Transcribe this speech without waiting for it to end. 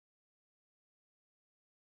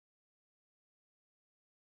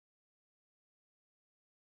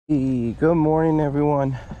Good morning,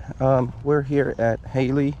 everyone. We're here at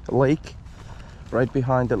Haley Lake, right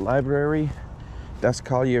behind the library. That's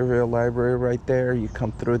Collierville Library right there. You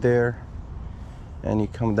come through there and you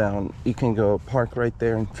come down. You can go park right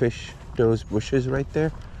there and fish those bushes right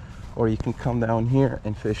there, or you can come down here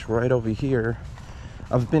and fish right over here.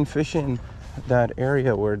 I've been fishing that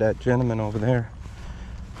area where that gentleman over there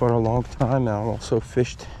for a long time now. I've also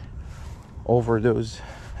fished over those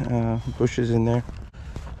bushes in there.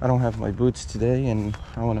 I don't have my boots today, and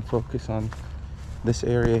I want to focus on this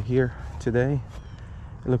area here today.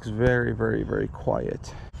 It looks very, very, very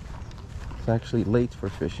quiet. It's actually late for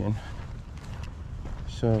fishing.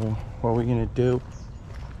 So what we're gonna do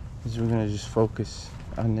is we're gonna just focus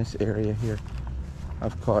on this area here.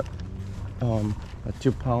 I've caught a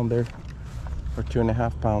 2-pounder or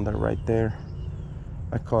 2.5 pounder right there.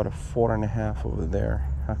 I caught a 4.5 over there.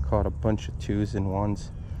 I caught a bunch of 2s and 1s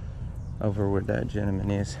over where that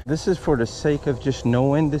gentleman is. This is for the sake of just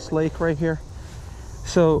knowing this lake right here.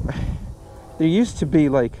 So there used to be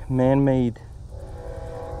like man-made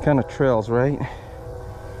kind of trails, right?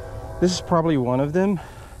 This is probably one of them.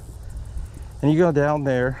 And you go down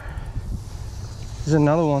there, there's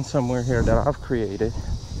another one somewhere here that I've created,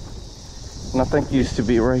 and I think it used to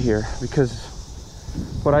be right here, because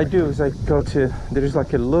what I do is I go to, there's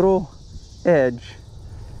like a little edge,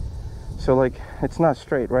 so like it's not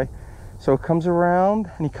straight, right? So it comes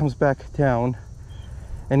around and he comes back down,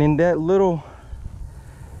 and in that little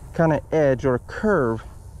kind of edge or curve,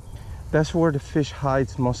 that's where the fish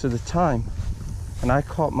hides most of the time. And I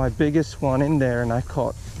caught my biggest one in there, and I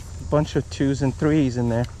caught a bunch of 2s and 3s in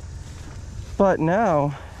there. But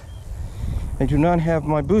now I do not have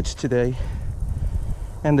my boots today,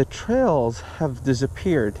 and the trails have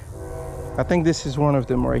disappeared. I think this is one of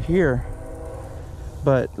them right here.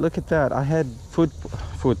 But look at that, I had food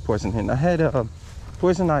poisoning. I had a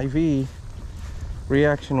poison ivy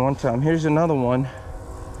reaction one time. Here's another one,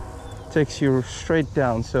 takes you straight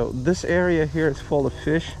down. So this area here is full of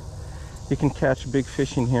fish. You can catch big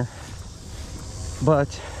fish in here. But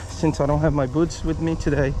since I don't have my boots with me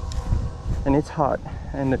today, and it's hot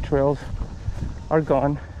and the trails are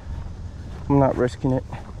gone, I'm not risking it.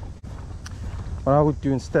 What I would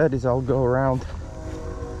do instead is I'll go around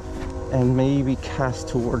and maybe cast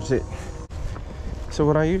towards it. So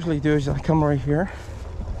what I usually do is I come right here,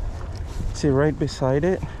 see right beside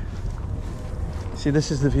it, see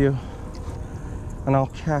this is the view, and I'll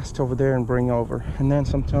cast over there and bring over. And then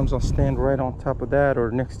sometimes I'll stand right on top of that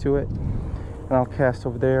or next to it, and I'll cast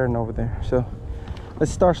over there and over there. So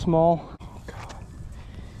let's start small. God.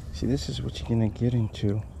 See, this is what you're gonna get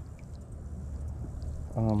into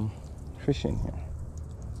fishing here.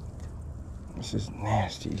 This is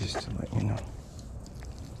nasty, just to let you know.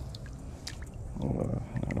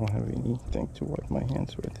 I don't have anything to wipe my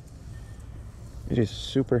hands with. It is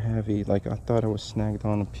super heavy, like I thought I was snagged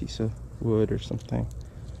on a piece of wood or something,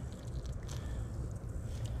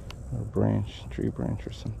 or a branch, tree branch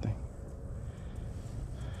or something.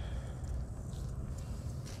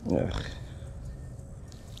 Ugh.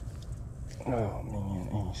 Oh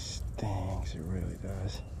man, it stings, it really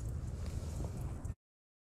does.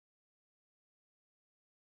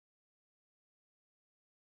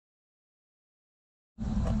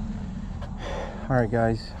 All right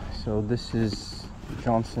guys, so this is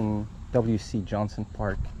W.C. Johnson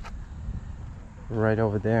Park. Right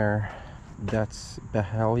over there, that's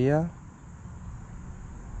Byhalia,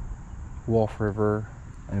 Wolf River,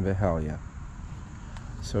 and Byhalia.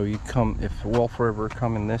 So you come, if Wolf River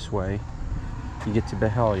coming this way, you get to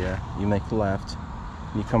Byhalia, you make a left,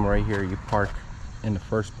 you come right here, you park in the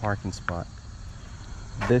first parking spot.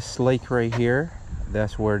 This lake right here,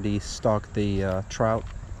 that's where they stock the trout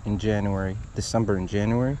in December and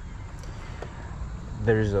January.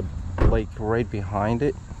 There's a lake right behind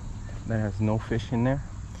it that has no fish in there,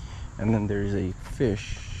 and then there's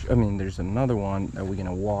there's another one that we're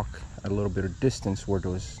gonna walk a little bit of distance where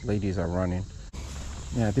those ladies are running.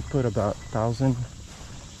 Yeah, they put about 1,000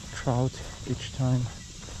 trout each time,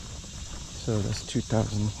 so that's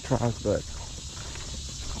 2,000 trout. But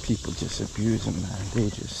people just abuse them, man. They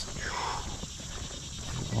just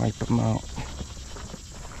wipe them out.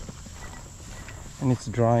 And it's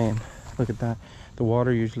drying. Look at that. The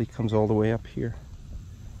water usually comes all the way up here.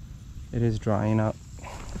 It is drying up.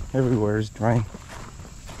 Everywhere is drying.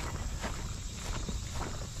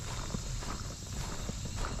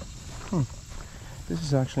 This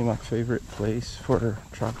is actually my favorite place for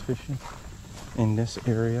trout fishing, in this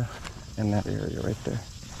area and that area right there.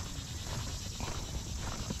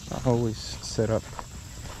 I always set up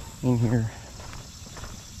in here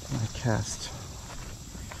and I cast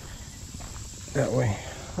that way.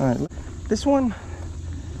 All right, this one,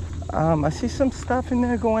 I see some stuff in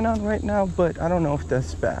there going on right now, but I don't know if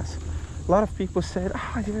that's bass. A lot of people said,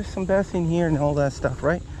 ah, there's some bass in here and all that stuff,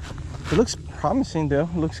 right? It looks promising though,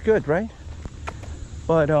 it looks good, right?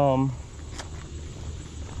 But don't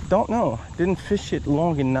know, didn't fish it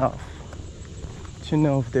long enough to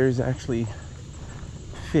know if there's actually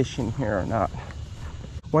fish in here or not.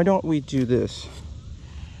 Why don't we do this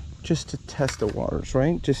just to test the waters,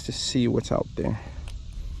 right? Just to see what's out there.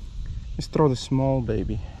 Let's throw the small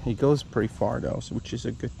baby. He goes pretty far though, so, which is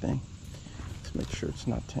a good thing. Let's make sure it's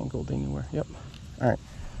not tangled anywhere. Yep. All right,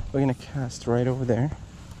 we're gonna cast right over there,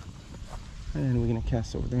 and we're gonna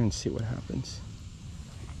cast over there and see what happens.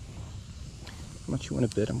 How much you want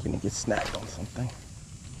to bid? I'm gonna get snagged on something.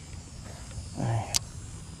 All right,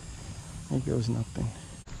 there goes nothing.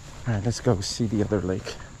 All right, let's go see the other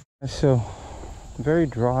lake. So very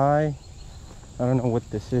dry. I don't know what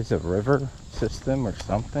this is, a river system or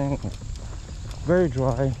something. Very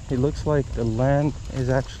dry. It looks like the land is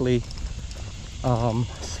actually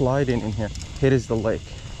sliding in here. It is the lake.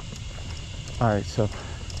 All right, so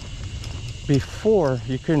before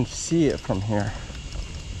you couldn't see it from here.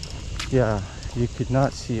 Yeah, you could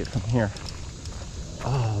not see it from here.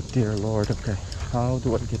 Oh dear Lord. Okay, how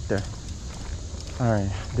do I get there? All right,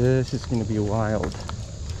 this is gonna be wild.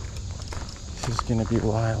 This is gonna be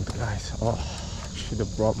wild, guys. Oh, should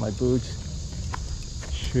have brought my boots.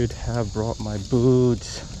 Should have brought my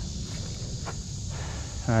boots.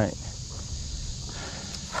 All right.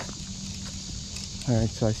 All right,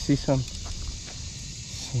 so I see some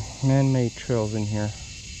man-made trails in here.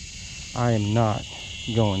 I am not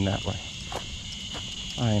going that way.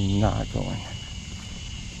 I am not going.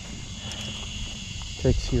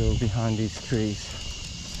 Takes you behind these trees.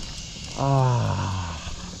 Ah,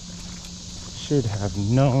 should have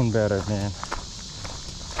known better, man.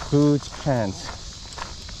 Boots, pants.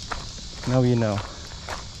 Now you know.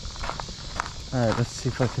 All right, let's see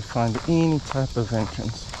if I can find any type of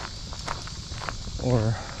entrance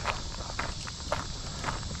or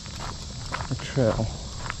a trail.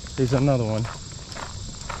 There's another one.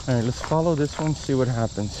 All right, let's follow this one, see what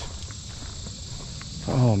happens.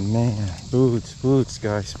 Oh man, boots, boots,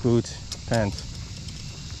 guys, boots, pants.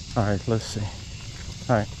 All right, let's see.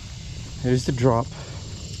 All right, here's the drop.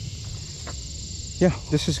 Yeah,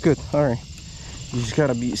 this is good. All right, you just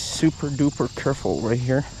gotta be super duper careful right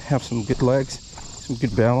here. Have some good legs, some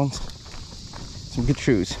good balance, some good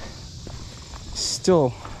shoes.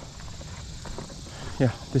 Still,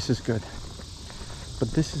 yeah, this is good.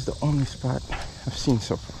 But this is the only spot I've seen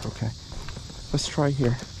so far. Okay, let's try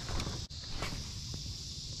here.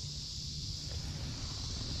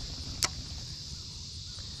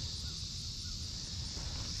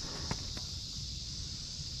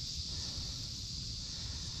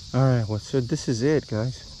 All right, well, so this is it,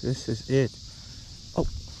 guys. This is it. Oh,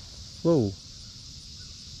 whoa.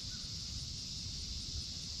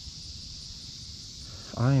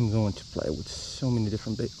 I am going to play with so many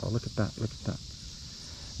different bait. Oh, look at that, look at that.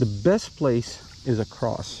 The best place is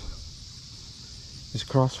across. It's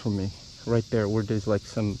across from me, right there, where there's like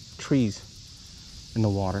some trees in the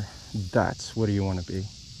water. That's where you want to be.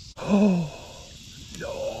 Oh,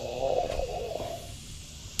 no.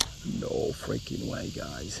 No freaking way,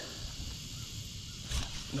 guys.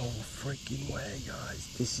 No freaking way,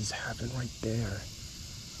 guys. This is heaven right there.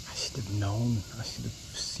 I should have known. I should have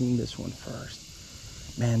seen this one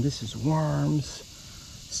first. Man, this is worms,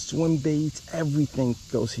 swim baits, everything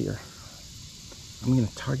goes here. I'm gonna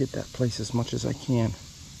target that place as much as I can.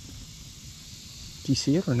 Do you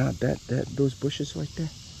see it or not? Those bushes right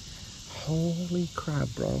there. Holy crap,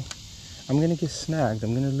 bro. I'm gonna get snagged.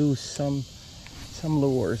 I'm gonna lose some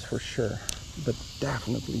lures for sure. But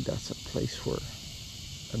definitely that's a place where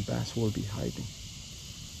a bass will be hiding.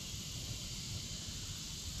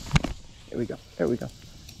 Here we go. There we go.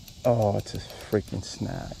 Oh, it's a freaking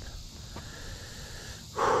snag.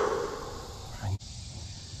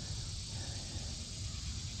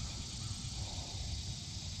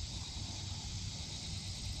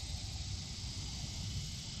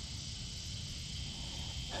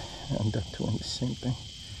 And that two on the same thing.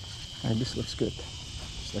 All right, this looks good.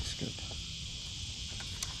 This looks good.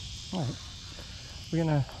 All right, we're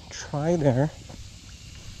gonna try there,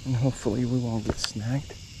 and hopefully we won't get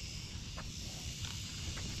snagged.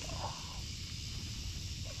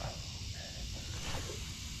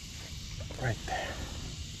 Right there.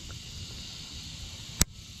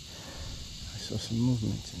 I saw some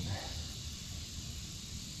movement in there.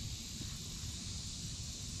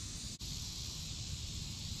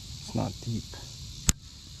 It's not deep.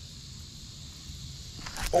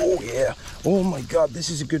 Oh yeah. Oh my God, this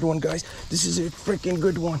is a good one, guys. This is a freaking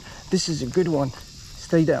good one. This is a good one.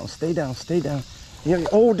 Stay down, stay down, stay down. Yeah.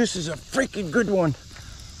 Oh, this is a freaking good one.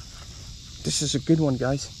 This is a good one,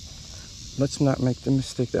 guys. Let's not make the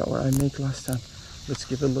mistake that I made last time. Let's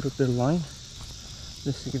give it a little bit of line.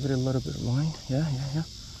 Let's give it a little bit of line. Yeah.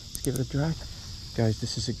 Let's give it a drag. Guys,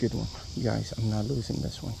 this is a good one. Guys, I'm not losing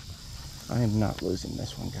this one. I am not losing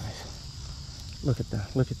this one, guys. Look at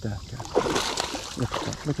that. Look at that, guys. Look at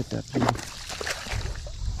that. Look at that beauty.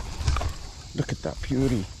 Look at that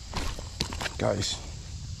beauty, guys.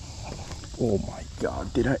 Oh my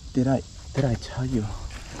God! Did I tell you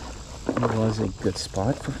it was a good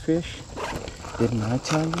spot for fish? Didn't I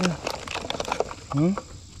tell you?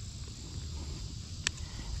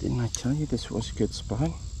 Didn't I tell you this was a good spot?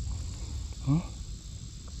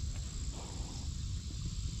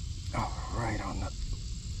 Oh, right on the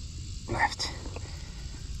left.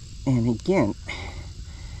 And again,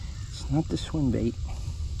 it's not the swim bait.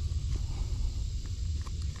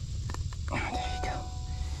 Oh, there you go.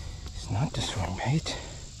 It's not the swim bait.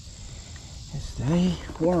 It's the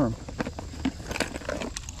worm.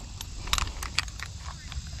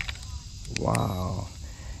 Wow.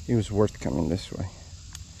 It was worth coming this way.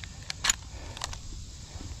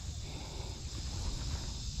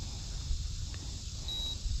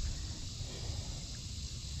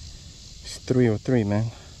 It's 303,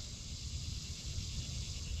 man.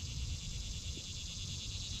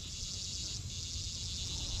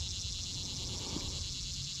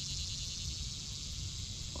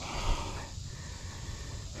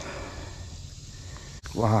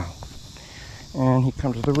 Wow. And here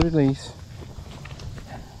comes the release.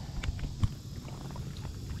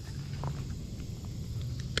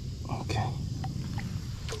 Okay.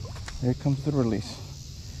 Here comes the release.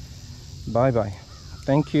 Bye-bye.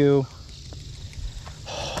 Thank you.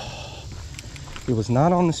 It was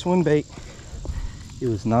not on the swim bait. It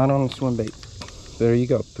was not on the swim bait. There you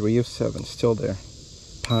go. 3 of 7. Still there.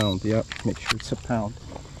 Pound. Yep. Make sure it's a pound.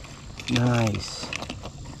 Nice.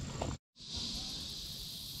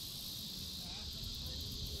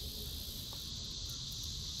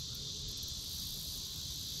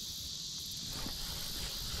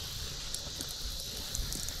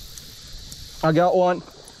 I got one.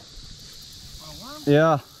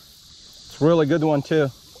 Yeah, it's a really good one too.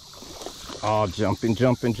 Oh, jumping.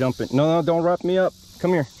 No, don't wrap me up.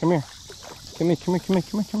 Come here. Come here.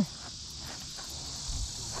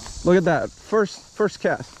 Look at that. First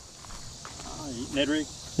cast. Ned rig?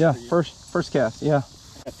 Yeah, first cast. Yeah.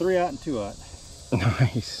 A 3-aught and 2-aught.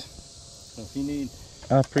 Nice. So if you need.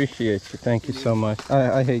 I appreciate you. Thank you so much.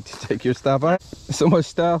 I hate to take your stuff. So much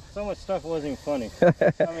stuff. So much stuff wasn't even funny.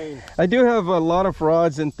 I mean, I do have a lot of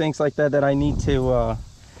rods and things like that that I need to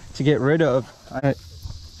get rid of.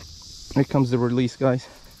 Here comes the release, guys.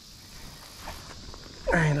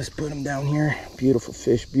 All right, let's put them down here. Beautiful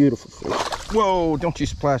fish, beautiful fish. Whoa, don't you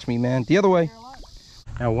splash me, man. The other way.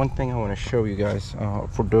 Now, one thing I want to show you guys,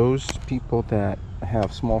 for those people that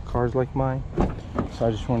have small cars like mine, so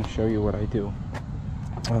I just want to show you what I do.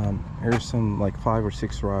 Here's some like 5 or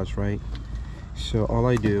 6 rods, right? So all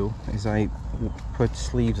I do is I put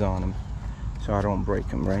sleeves on them so I don't break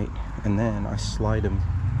them, right? And then I slide them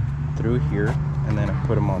through here, and then I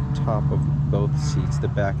put them on top of both seats, the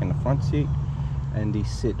back and the front seat, and they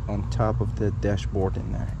sit on top of the dashboard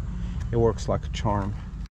in there. It works like a charm.